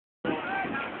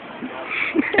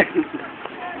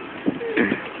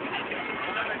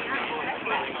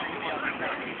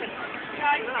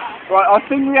Right, I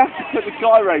think we have to put the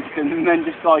guy ropes in and then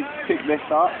just like pick this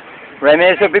up.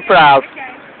 Remy will be proud.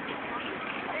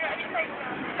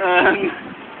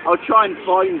 I'll try and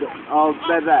find them. Oh,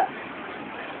 they're there.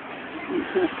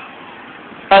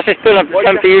 Pass this pull up the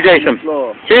tent for you, Jason.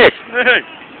 Cheers!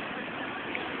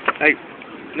 Hey,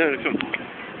 no, it's not.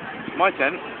 My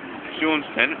tent, Sean's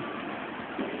tent.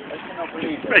 If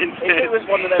it was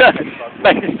one of them,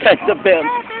 Ben's tent's a bit.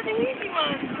 Yeah, they're the easy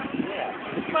ones.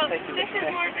 Well, this is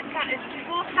more of a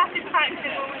more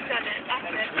satisfaction when we've done it. That's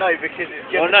it. no, because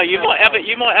it's Well, no, you might have it.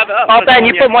 You might have it up. Oh, Ben,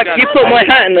 you put my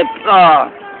hat in the.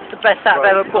 Oh, it's the best hat I've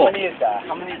ever How bought. many is there?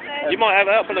 How many? You might have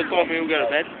it up for the time we all go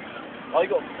to bed. I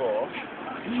got 4.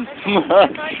 I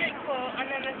did 4, and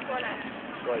then there's 4 left.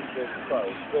 Right, there's 12.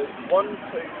 There's 1, 2,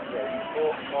 3,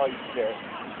 4, 5, 6.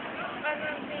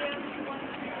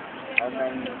 And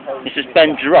then This is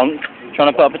Ben drunk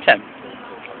trying to put up a tent.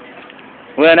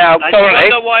 We're now And you currently.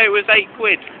 wonder why it was £8.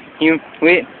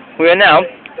 We are now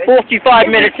 45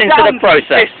 minutes into the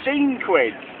process. 15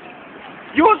 quid.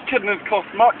 Yours couldn't have cost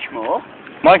much more.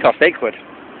 Mine cost £8.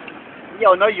 Yeah,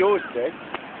 I know yours did,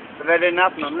 but they didn't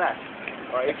have none left.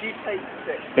 Right, if you take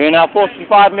 6. We're now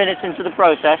 45 minutes into the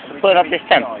process of putting up this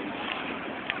tent.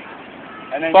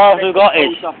 And then All we've got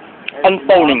is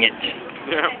unfolding it.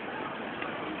 Yeah.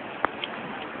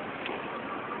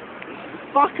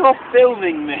 Fuck off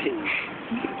filming me.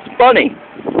 It's funny.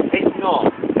 It's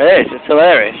not. It is. It's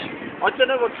hilarious. I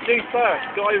don't know what to do first.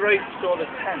 Guy ropes or the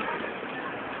tent?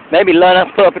 Maybe learn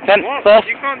how to put up a tent What? first.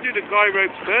 You can't do the guy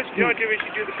ropes first. The idea is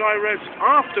you do the guy ropes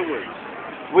afterwards.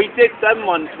 We did them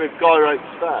ones with guy ropes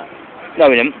first.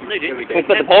 No, we didn't. No, you didn't. We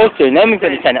put the poles to, and then we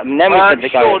put the tent up, and then we put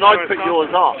the guy Sean, ropes. I put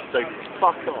yours up, so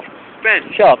fuck off.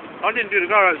 Ben, Shut up. I didn't do the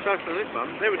guy ropes first on this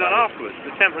one. They were done afterwards.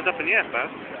 The tent was up in the air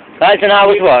first. That is an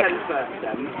hour's Do the work. tent first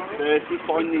then. So if you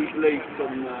find these loops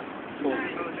on the corner,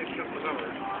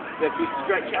 so if you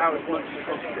stretch it out as much as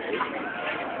possible.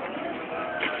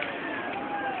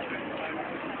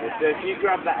 So if you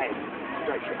grab that end,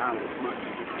 stretch it out as much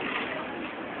as possible.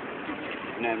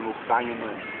 And then we'll bang them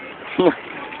in.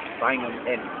 Bang them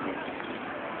in.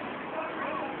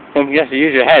 Don't forget to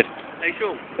use your head. Hey,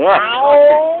 Sean.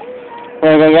 Right.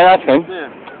 We're going to get that thing. Yeah.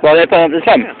 While they're putting up the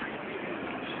tent.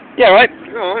 Yeah, right.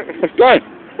 Alright. Let's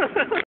go.